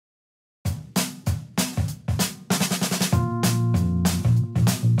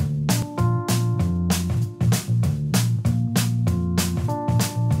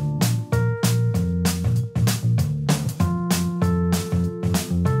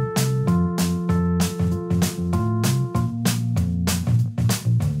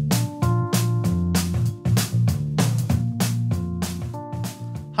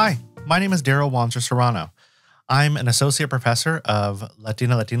My name is Daryl Wanzer Serrano. I'm an associate professor of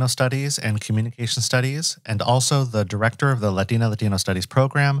Latino Studies and Communication Studies, and also the director of the Latino Studies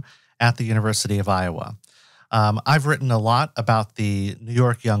program at the University of Iowa. I've written a lot about the New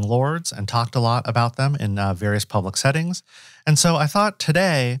York Young Lords and talked a lot about them in various public settings. And so I thought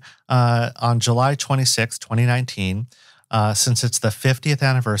today, on July 26, 2019, since it's the 50th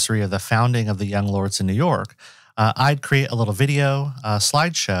anniversary of the founding of the Young Lords in New York, I'd create a little video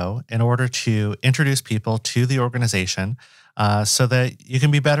slideshow in order to introduce people to the organization so that you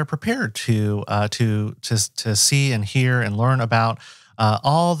can be better prepared to see and hear and learn about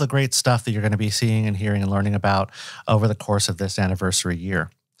all the great stuff that you're going to be seeing and hearing and learning about over the course of this anniversary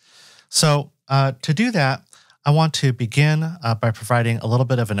year. So to do that, I want to begin by providing a little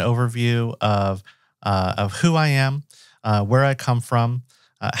bit of an overview of who I am, where I come from,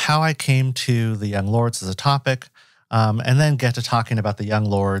 how I came to the Young Lords as a topic, and then get to talking about the Young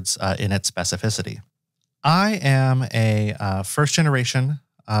Lords in its specificity. I am a first-generation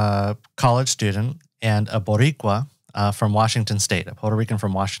college student and a Boricua from Washington State, a Puerto Rican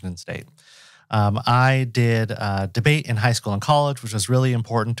from Washington State. I did debate in high school and college, which was really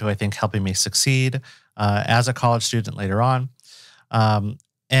important to, I think, helping me succeed as a college student later on.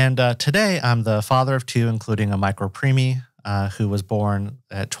 Today, I'm the father of two, including a micropreemie, who was born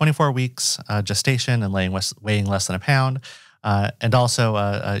at 24 weeks gestation and weighing less than a pound, and also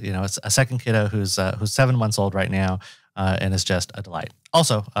a second kiddo who's 7 months old right now and is just a delight.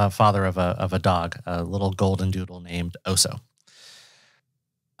 Also, father of a dog, a little golden doodle named Oso.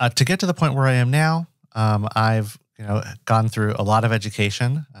 To get to the point where I am now, I've gone through a lot of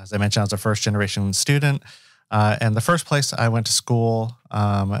education. As I mentioned, I was a first generation student. And the first place I went to school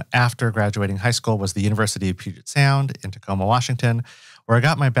after graduating high school was the University of Puget Sound in Tacoma, Washington, where I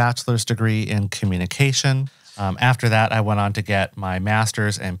got my bachelor's degree in communication. After that, I went on to get my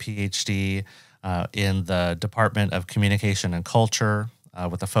master's and PhD in the Department of Communication and Culture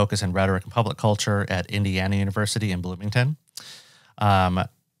with a focus in rhetoric and public culture at Indiana University in Bloomington.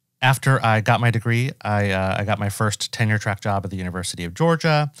 After I got my degree, I got my first tenure track job at the University of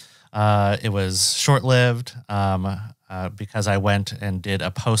Georgia. It was short-lived because I went and did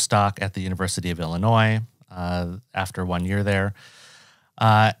a postdoc at the University of Illinois after 1 year there.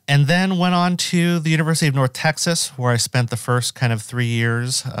 And then went on to the University of North Texas, where I spent the first kind of 3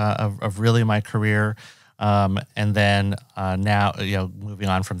 years of really my career. And then now, moving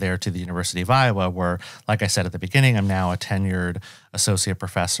on from there to the University of Iowa, where, like I said at the beginning, I'm now a tenured associate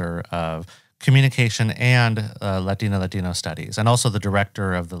professor of communication and Latino Studies, and also the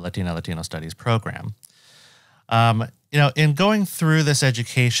director of the Latino Studies program. In going through this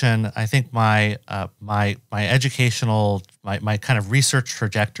education, I think my educational, my kind of research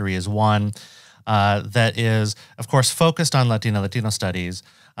trajectory is one that is, of course, focused on Latino Studies,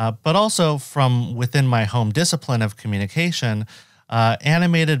 but also from within my home discipline of communication,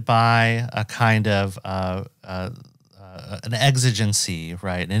 animated by a kind of an exigency,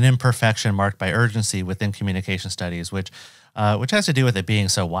 right, an imperfection marked by urgency within communication studies, which has to do with it being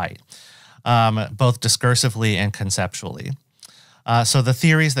so white, both discursively and conceptually. So the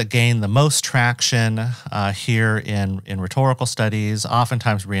theories that gain the most traction here in rhetorical studies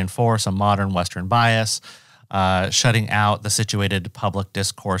oftentimes reinforce a modern Western bias, shutting out the situated public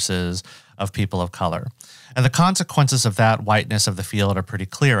discourses of people of color. And the consequences of that whiteness of the field are pretty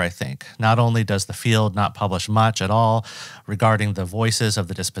clear, I think. Not only does the field not publish much at all regarding the voices of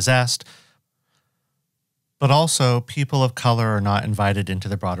the dispossessed, but also people of color are not invited into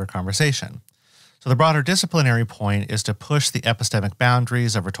the broader conversation. So the broader disciplinary point is to push the epistemic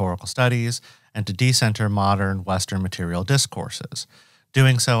boundaries of rhetorical studies and to decenter modern Western material discourses.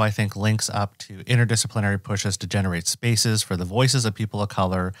 Doing so, I think, links up to interdisciplinary pushes to generate spaces for the voices of people of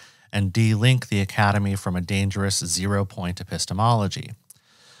color and de-link the academy from a dangerous zero-point epistemology.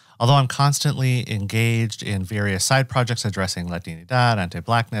 Although I'm constantly engaged in various side projects addressing Latinidad,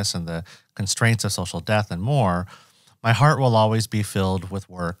 anti-Blackness, and the constraints of social death and more, my heart will always be filled with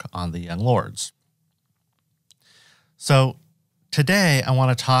work on the Young Lords. So today I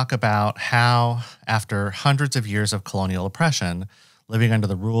want to talk about how, after hundreds of years of colonial oppression, living under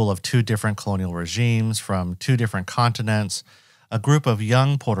the rule of two different colonial regimes from two different continents, a group of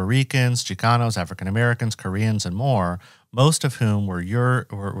young Puerto Ricans, Chicanos, African Americans, Koreans, and more, most of whom were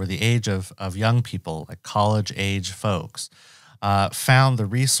the age of young people, like college-age folks, found the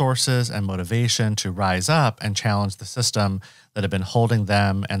resources and motivation to rise up and challenge the system that had been holding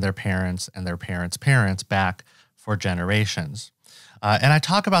them and their parents' parents back for generations. And I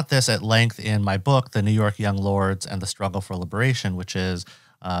talk about this at length in my book, The New York Young Lords and the Struggle for Liberation, which is,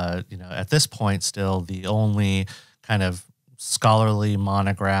 at this point, still the only kind of scholarly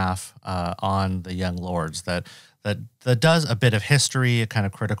monograph on the Young Lords that does a bit of history, a kind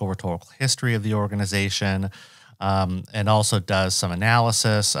of critical rhetorical history of the organization, and also does some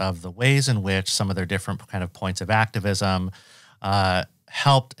analysis of the ways in which some of their different kind of points of activism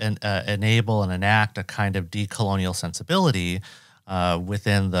helped enable and enact a kind of decolonial sensibility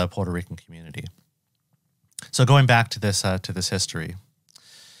within the Puerto Rican community. So going back to this history,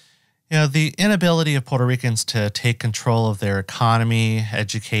 the inability of Puerto Ricans to take control of their economy,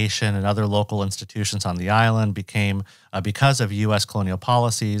 education, and other local institutions on the island became, because of U.S. colonial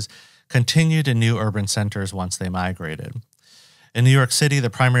policies, continued in new urban centers once they migrated. In New York City, the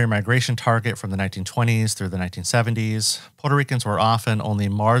primary migration target from the 1920s through the 1970s, Puerto Ricans were often only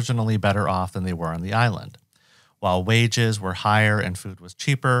marginally better off than they were on the island. While wages were higher and food was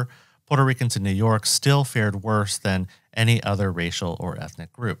cheaper, Puerto Ricans in New York still fared worse than any other racial or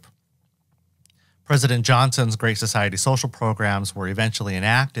ethnic group. President Johnson's Great Society social programs were eventually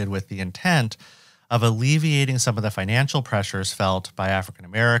enacted with the intent of alleviating some of the financial pressures felt by African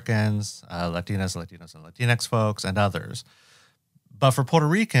Americans, Latinos, and Latinx folks, and others. But for Puerto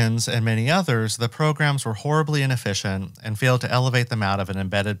Ricans and many others, the programs were horribly inefficient and failed to elevate them out of an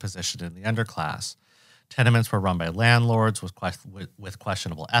embedded position in the underclass. Tenements were run by landlords with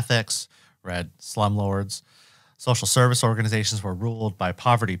questionable ethics, read slumlords. Social service organizations were ruled by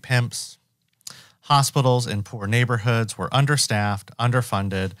poverty pimps. Hospitals in poor neighborhoods were understaffed,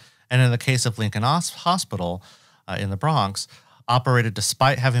 underfunded, and in the case of Lincoln Hospital in the Bronx, operated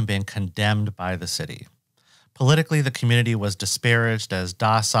despite having been condemned by the city. Politically, the community was disparaged as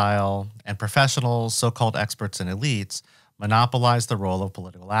docile, and professionals, so-called experts and elites, monopolized the role of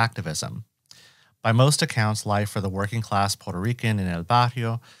political activism. By most accounts, life for the working-class Puerto Rican in El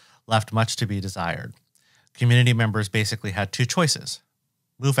Barrio left much to be desired. Community members basically had two choices: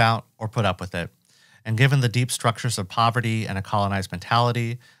 move out or put up with it. And given the deep structures of poverty and a colonized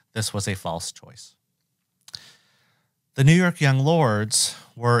mentality, this was a false choice. The New York Young Lords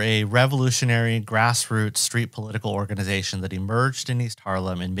were a revolutionary, grassroots street political organization that emerged in East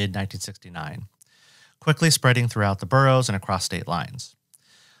Harlem in mid-1969, quickly spreading throughout the boroughs and across state lines.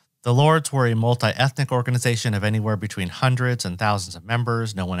 The Lords were a multi-ethnic organization of anywhere between hundreds and thousands of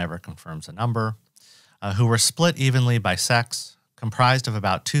members, no one ever confirms a number, who were split evenly by sex, comprised of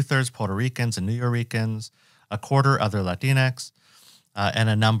about two-thirds Puerto Ricans and New Yorkers, a quarter other Latinx, and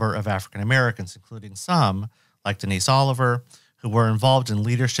a number of African Americans, including some, like Denise Oliver, who were involved in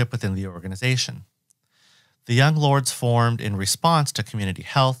leadership within the organization. The Young Lords formed in response to community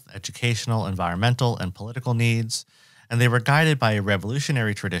health, educational, environmental, and political needs, and they were guided by a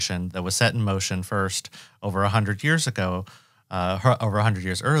revolutionary tradition that was set in motion first over 100 years ago, over 100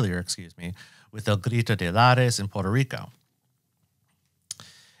 years earlier, with El Grito de Lares in Puerto Rico.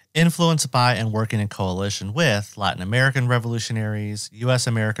 Influenced by and working in coalition with Latin American revolutionaries, U.S.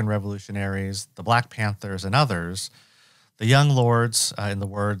 American revolutionaries, the Black Panthers, and others, the Young Lords, in the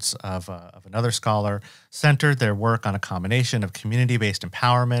words of another scholar, centered their work on a combination of community-based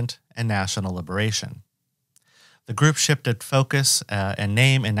empowerment and national liberation. The group shifted focus and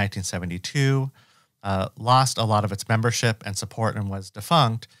name in 1972, lost a lot of its membership and support, and was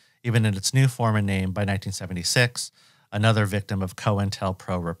defunct, even in its new form and name, by 1976, another victim of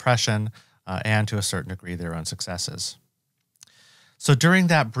COINTELPRO repression, and to a certain degree their own successes. So during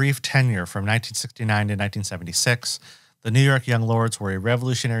that brief tenure from 1969 to 1976, the New York Young Lords were a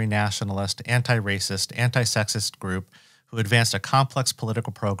revolutionary nationalist, anti-racist, anti-sexist group who advanced a complex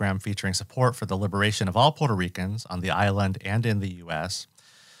political program featuring support for the liberation of all Puerto Ricans on the island and in the U.S.,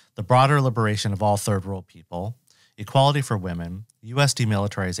 the broader liberation of all third world people, equality for women, U.S.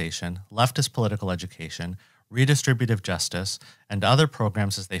 demilitarization, leftist political education, redistributive justice, and other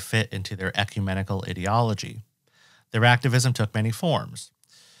programs as they fit into their ecumenical ideology. Their activism took many forms.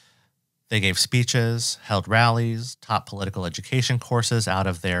 They gave speeches, held rallies, taught political education courses out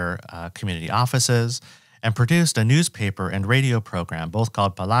of their community offices, and produced a newspaper and radio program, both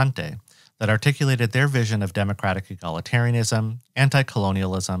called Palante, that articulated their vision of democratic egalitarianism,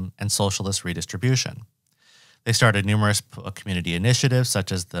 anti-colonialism, and socialist redistribution. They started numerous community initiatives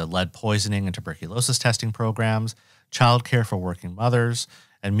such as the lead poisoning and tuberculosis testing programs, child care for working mothers,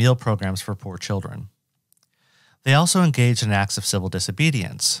 and meal programs for poor children. They also engaged in acts of civil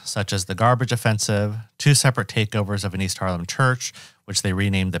disobedience, such as the Garbage Offensive, 2 separate takeovers of an East Harlem church, which they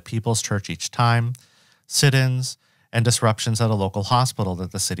renamed the People's Church each time, sit-ins, and disruptions at a local hospital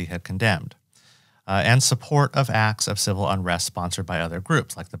that the city had condemned, and support of acts of civil unrest sponsored by other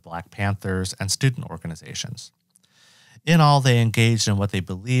groups like the Black Panthers and student organizations. In all, they engaged in what they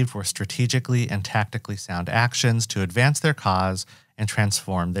believed were strategically and tactically sound actions to advance their cause and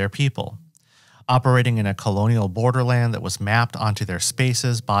transform their people. Operating in a colonial borderland that was mapped onto their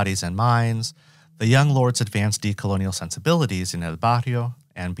spaces, bodies, and minds, the Young Lords advanced decolonial sensibilities in El Barrio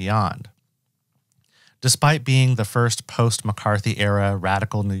and beyond. Despite being the first post-McCarthy-era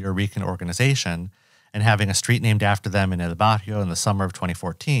radical Nuyorican organization and having a street named after them in El Barrio in the summer of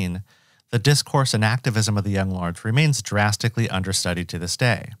 2014, the discourse and activism of the Young Lords remains drastically understudied to this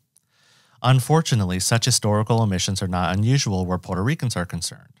day. Unfortunately, such historical omissions are not unusual where Puerto Ricans are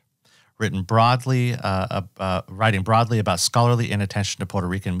concerned. Writing broadly about scholarly inattention to Puerto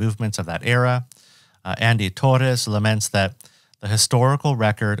Rican movements of that era, Andy Torres laments that the historical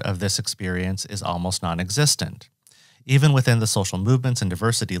record of this experience is almost non-existent. Even within the social movements and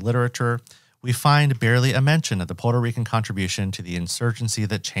diversity literature, we find barely a mention of the Puerto Rican contribution to the insurgency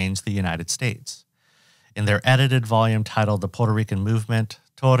that changed the United States. In their edited volume titled The Puerto Rican Movement,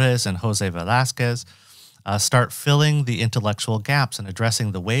 Torres and Jose Velasquez start filling the intellectual gaps and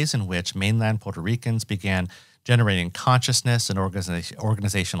addressing the ways in which mainland Puerto Ricans began generating consciousness and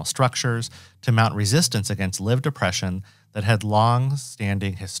organizational structures to mount resistance against lived oppression that had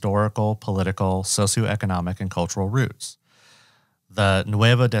long-standing historical, political, socioeconomic, and cultural roots. The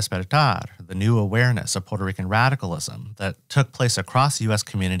Nuevo Despertar, the new awareness of Puerto Rican radicalism that took place across U.S.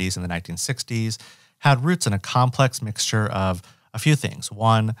 communities in the 1960s, had roots in a complex mixture of a few things.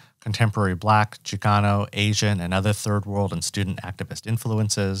 One, contemporary Black, Chicano, Asian, and other third world and student activist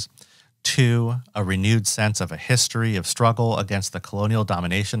influences. Two, a renewed sense of a history of struggle against the colonial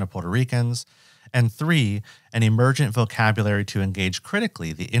domination of Puerto Ricans. And three, an emergent vocabulary to engage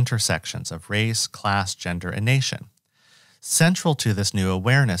critically the intersections of race, class, gender, and nation. Central to this new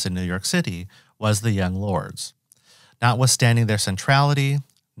awareness in New York City was the Young Lords. Notwithstanding their centrality,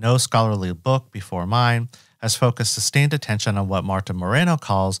 no scholarly book before mine has focused sustained attention on what Marta Moreno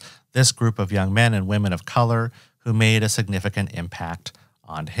calls this group of young men and women of color who made a significant impact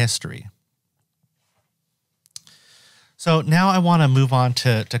on history. So now I want to move on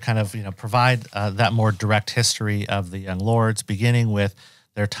to kind of provide that more direct history of the Young Lords, beginning with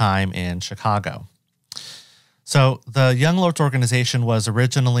their time in Chicago. So the Young Lords organization was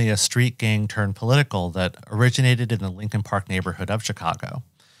originally a street gang turned political that originated in the Lincoln Park neighborhood of Chicago.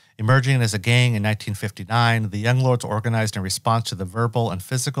 Emerging as a gang in 1959, the Young Lords organized in response to the verbal and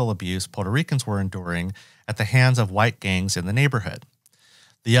physical abuse Puerto Ricans were enduring at the hands of white gangs in the neighborhood.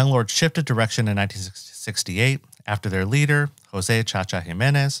 The Young Lords shifted direction in 1968 after their leader, Jose Chacha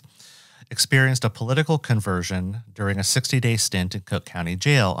Jimenez, experienced a political conversion during a 60-day stint in Cook County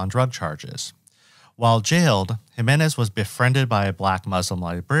Jail on drug charges. While jailed, Jimenez was befriended by a Black Muslim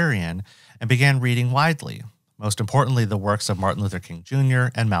librarian and began reading widely, most importantly the works of Martin Luther King Jr.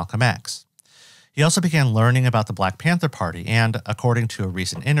 and Malcolm X. He also began learning about the Black Panther Party and, according to a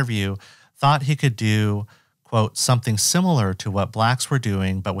recent interview, thought he could do, quote, something similar to what Blacks were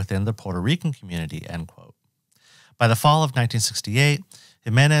doing but within the Puerto Rican community, end quote. By the fall of 1968,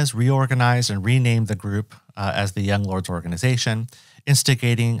 Jimenez reorganized and renamed the group as the Young Lords Organization,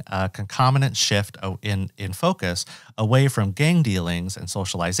 instigating a concomitant shift in focus away from gang dealings and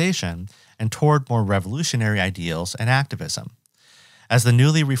socialization and toward more revolutionary ideals and activism. As the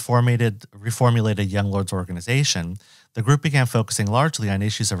newly reformulated Young Lords organization, the group began focusing largely on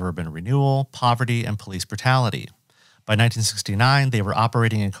issues of urban renewal, poverty, and police brutality. By 1969, they were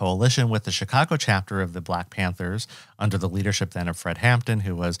operating in coalition with the Chicago chapter of the Black Panthers under the leadership then of Fred Hampton,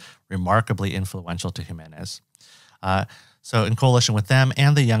 who was remarkably influential to Jimenez. So in coalition with them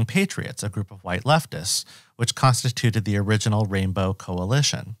and the Young Patriots, a group of white leftists, which constituted the original Rainbow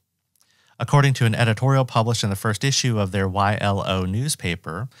Coalition. According to an editorial published in the first issue of their YLO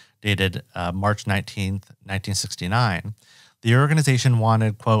newspaper, dated March 19, 1969, the organization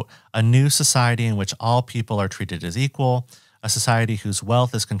wanted, quote, a new society in which all people are treated as equal, a society whose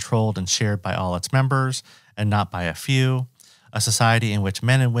wealth is controlled and shared by all its members and not by a few, a society in which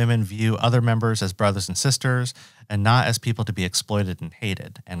men and women view other members as brothers and sisters and not as people to be exploited and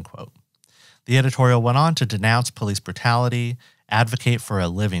hated, end quote. The editorial went on to denounce police brutality, advocate for a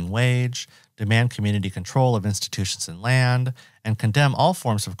living wage, demand community control of institutions and land, and condemn all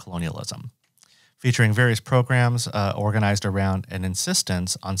forms of colonialism. Featuring various programs organized around an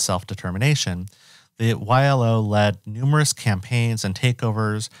insistence on self-determination, the YLO led numerous campaigns and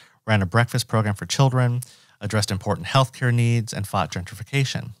takeovers, ran a breakfast program for children, addressed important healthcare needs, and fought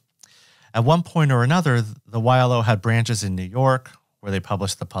gentrification. At one point or another, the YLO had branches in New York, where they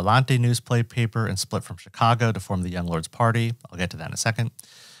published the Palante newspaper and split from Chicago to form the Young Lords Party. I'll get to that in a second.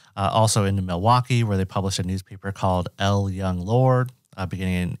 Also in Milwaukee, where they published a newspaper called El Young Lord,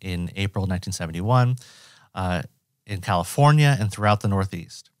 beginning in April 1971, in California and throughout the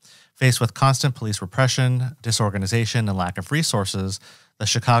Northeast. Faced with constant police repression, disorganization, and lack of resources, the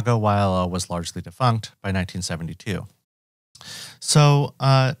Chicago YLO was largely defunct by 1972. So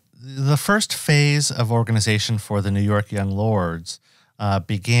the first phase of organization for the New York Young Lords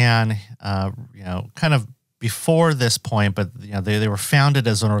began, kind of before this point, but they were founded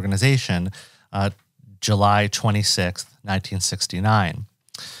as an organization July 26th, 1969.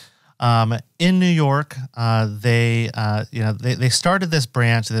 In New York, they started this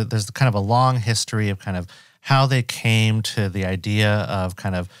branch. There's kind of a long history of kind of how they came to the idea of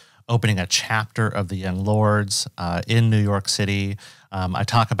kind of opening a chapter of the Young Lords in New York City. I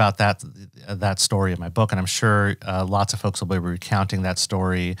talk about that story in my book, and I'm sure lots of folks will be recounting that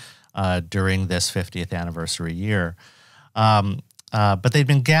story during this 50th anniversary year. But they'd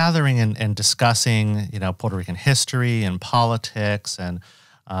been gathering and discussing, Puerto Rican history and politics, and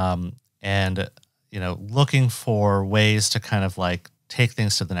looking for ways to kind of like take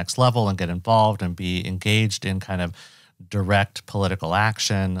things to the next level and get involved and be engaged in kind of direct political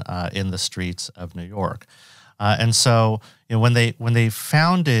action in the streets of New York. And so, when they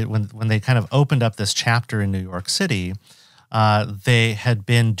founded, when they kind of opened up this chapter in New York City, they had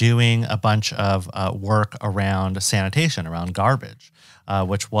been doing a bunch of work around sanitation, around garbage,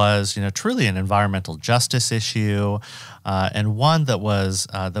 which was, truly an environmental justice issue, and one that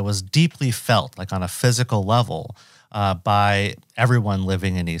was deeply felt, like on a physical level, by everyone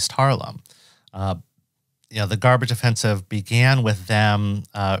living in East Harlem. The garbage offensive began with them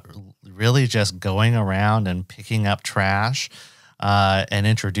really just going around and picking up trash and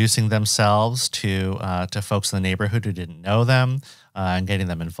introducing themselves to folks in the neighborhood who didn't know them, and getting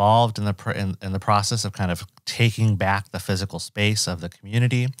them involved in the process of kind of taking back the physical space of the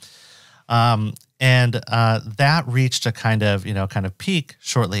community. And that reached a kind of peak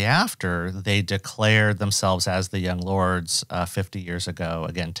shortly after they declared themselves as the Young Lords 50 years ago,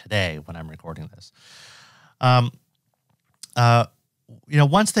 again today when I'm recording this.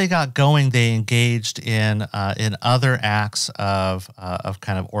 Once they got going, they engaged in other acts of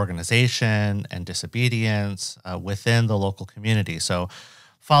kind of organization and disobedience within the local community. So,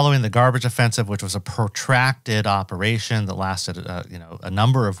 following the garbage offensive, which was a protracted operation that lasted a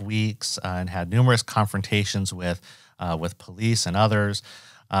number of weeks and had numerous confrontations with police and others,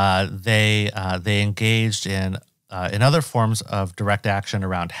 they engaged in other forms of direct action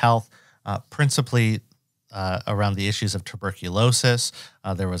around health, principally around the issues of tuberculosis.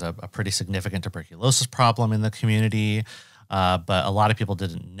 There was a pretty significant tuberculosis problem in the community, but a lot of people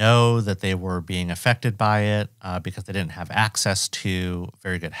didn't know that they were being affected by it because they didn't have access to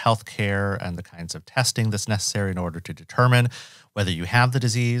very good health care and the kinds of testing that's necessary in order to determine whether you have the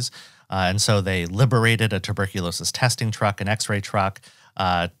disease. And so they liberated a tuberculosis testing truck, an X-ray truck,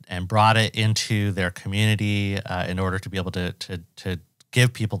 and brought it into their community in order to be able to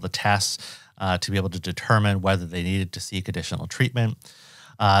give people the tests to be able to determine whether they needed to seek additional treatment.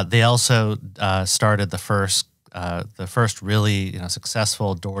 They also started the first really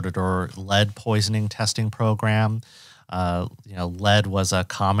successful door-to-door lead poisoning testing program. Lead was a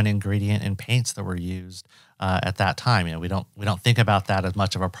common ingredient in paints that were used at that time. We don't think about that as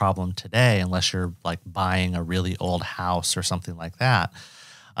much of a problem today unless you're like buying a really old house or something like that.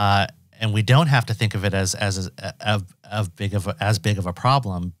 And we don't have to think of it as big of a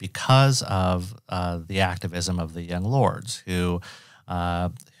problem because of the activism of the Young Lords who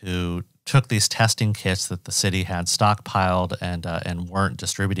took these testing kits that the city had stockpiled and weren't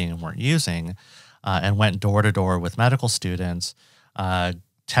distributing and weren't using, and went door to door with medical students,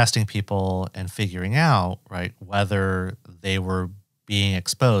 testing people and figuring out whether they were being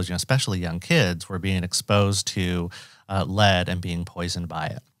exposed, especially young kids were being exposed to lead and being poisoned by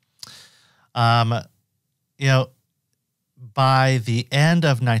it. By the end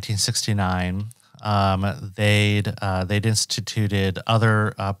of 1969, they'd instituted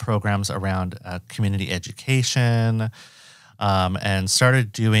other programs around community education, and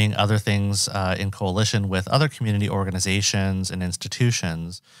started doing other things in coalition with other community organizations and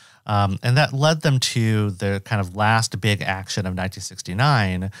institutions. And that led them to the kind of last big action of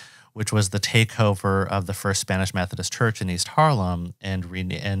 1969, which was the takeover of the First Spanish Methodist Church in East Harlem and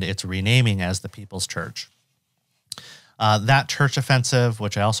its renaming as the People's Church. That church offensive,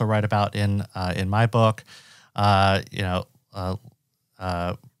 which I also write about in my book,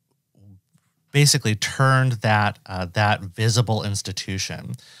 basically turned that visible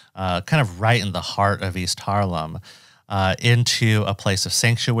institution, kind of right in the heart of East Harlem, into a place of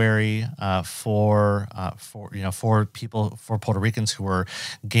sanctuary for people, for Puerto Ricans who were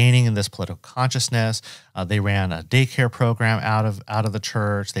gaining in this political consciousness. They ran a daycare program out of the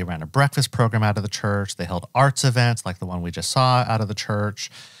church. They ran a breakfast program out of the church. They held arts events like the one we just saw out of the church,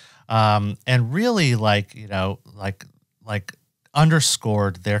 and really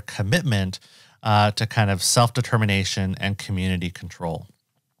underscored their commitment to kind of self-determination and community control.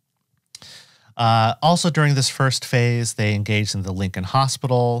 Also, during this first phase, they engaged in the Lincoln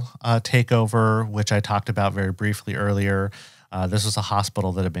Hospital takeover, which I talked about very briefly earlier. This was a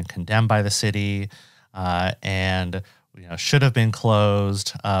hospital that had been condemned by the city and should have been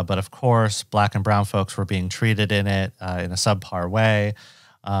closed. But of course, Black and brown folks were being treated in it in a subpar way.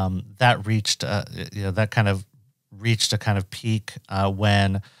 That reached a kind of peak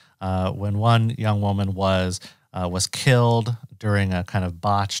when one young woman was killed during a kind of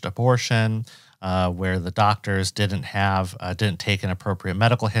botched abortion, where the doctors didn't take an appropriate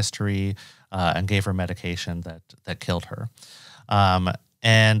medical history and gave her medication that killed her.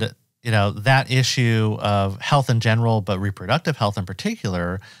 And that issue of health in general, but reproductive health in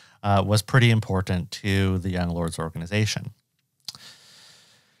particular, was pretty important to the Young Lords organization.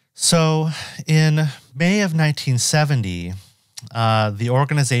 So in May of 1970, the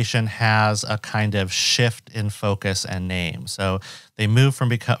organization has a kind of shift in focus and name. So they move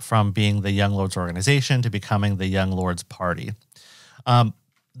from being the Young Lords organization to becoming the Young Lords Party.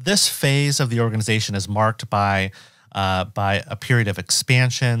 This phase of the organization is marked by a period of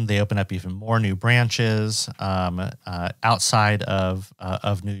expansion. They open up even more new branches outside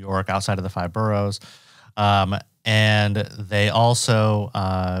of New York, outside of the 5 boroughs. And they also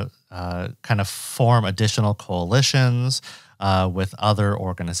kind of form additional coalitions with other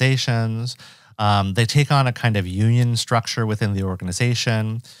organizations. They take on a kind of union structure within the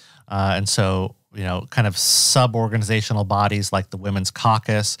organization. And so, kind of sub-organizational bodies like the Women's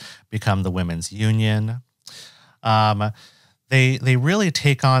Caucus become the Women's Union. They really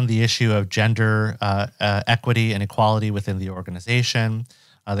take on the issue of gender equity and equality within the organization.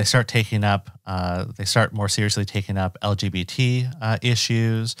 They start more seriously taking up LGBT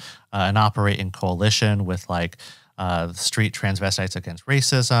issues and operate in coalition with the Street Transvestites Against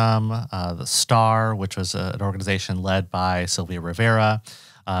Racism, the STAR, which was an organization led by Sylvia Rivera,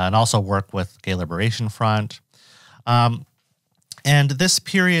 and also work with Gay Liberation Front. And this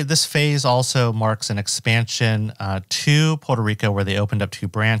phase also marks an expansion to Puerto Rico, where they opened up 2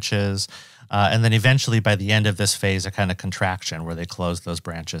 branches. And then eventually, by the end of this phase, a kind of contraction where they closed those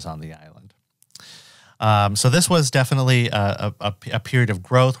branches on the island. So this was definitely a period of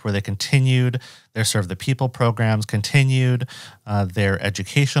growth where they continued their Serve the People programs, continued their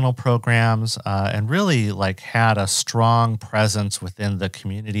educational programs, and really had a strong presence within the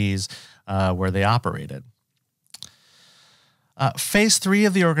communities where they operated. Phase 3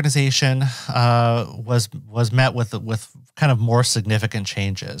 of the organization was met with kind of more significant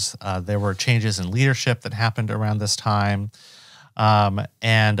changes. There were changes in leadership that happened around this time,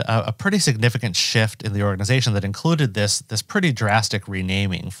 and a pretty significant shift in the organization that included this pretty drastic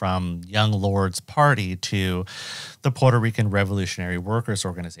renaming from Young Lords Party to the Puerto Rican Revolutionary Workers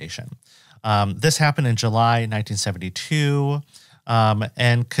Organization. This happened in July 1972.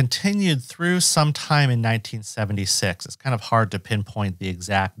 And continued through sometime in 1976. It's kind of hard to pinpoint the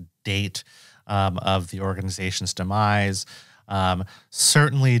exact date of the organization's demise.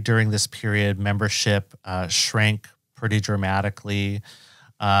 Certainly during this period, membership shrank pretty dramatically,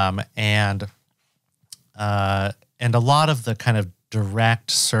 and a lot of the kind of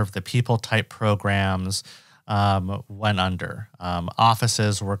direct Serve the People type programs went under.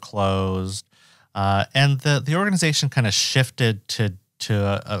 Offices were closed. And the organization kind of shifted to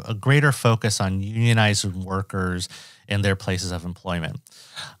a greater focus on unionizing workers in their places of employment.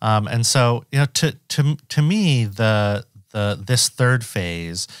 And so, to me, this third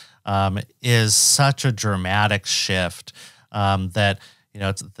phase is such a dramatic shift that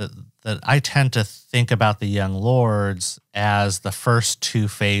that I tend to think about the Young Lords as the first 2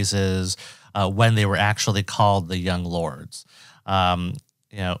 phases when they were actually called the Young Lords.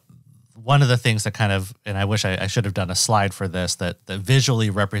 One of the things that kind of, and I wish I should have done a slide for this, that visually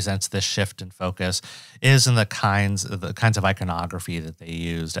represents this shift in focus is in the kinds of iconography that they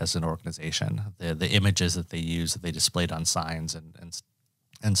used as an organization, the images that they used, that they displayed on signs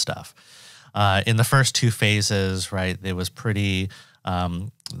and stuff. In the first 2 phases, right, it was pretty,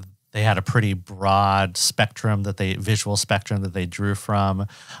 they had a pretty broad visual spectrum that they drew from.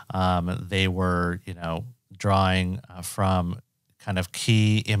 They were, drawing from kind of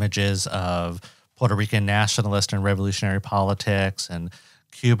key images of Puerto Rican nationalist and revolutionary politics, and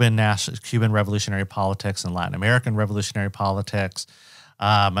Cuban revolutionary politics, and Latin American revolutionary politics,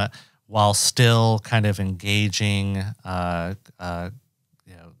 while still kind of engaging, kind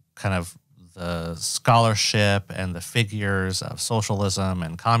of the scholarship and the figures of socialism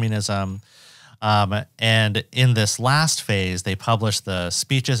and communism. And in this last phase, they published the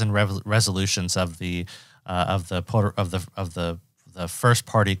speeches and resolutions of the the First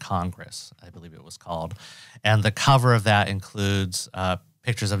Party Congress, I believe it was called, and the cover of that includes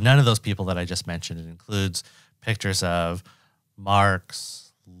pictures of none of those people that I just mentioned. It includes pictures of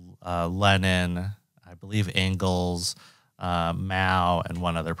Marx, Lenin, I believe Engels, Mao, and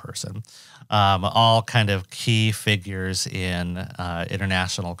one other person, all kind of key figures in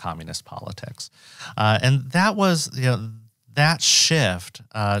international communist politics. And that was, that shift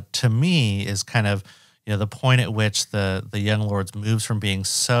to me is kind of, the point at which the Young Lords moves from being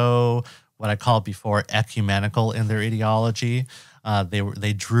so, what I called before, ecumenical in their ideology.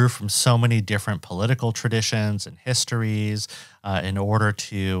 They drew from so many different political traditions and histories in order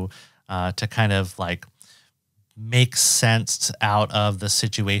to kind of like make sense out of the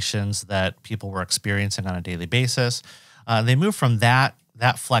situations that people were experiencing on a daily basis. They moved from that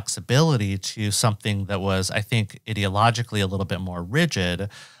flexibility to something that was, I think, ideologically a little bit more rigid.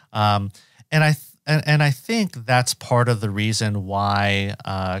 And I think that's part of the reason why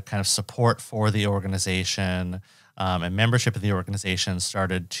kind of support for the organization and membership of the organization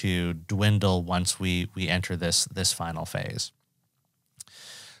started to dwindle once we enter this final phase.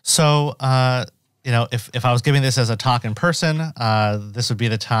 So, if I was giving this as a talk in person, this would be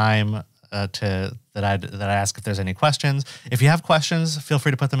the time that I'd ask if there's any questions. If you have questions, feel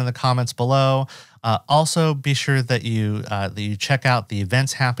free to put them in the comments below. Also, be sure that you check out the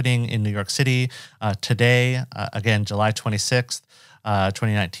events happening in New York City today. Again, July 26th,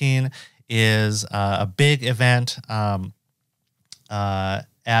 2019 is a big event at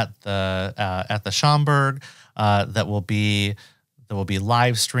the Schomburg that will be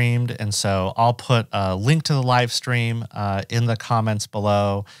live streamed, and so I'll put a link to the live stream in the comments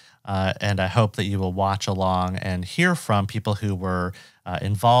below. And I hope that you will watch along and hear from people who were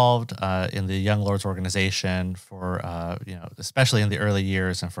involved in the Young Lords organization for, especially in the early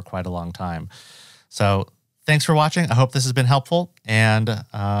years and for quite a long time. So thanks for watching. I hope this has been helpful, and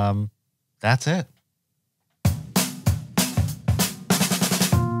that's it.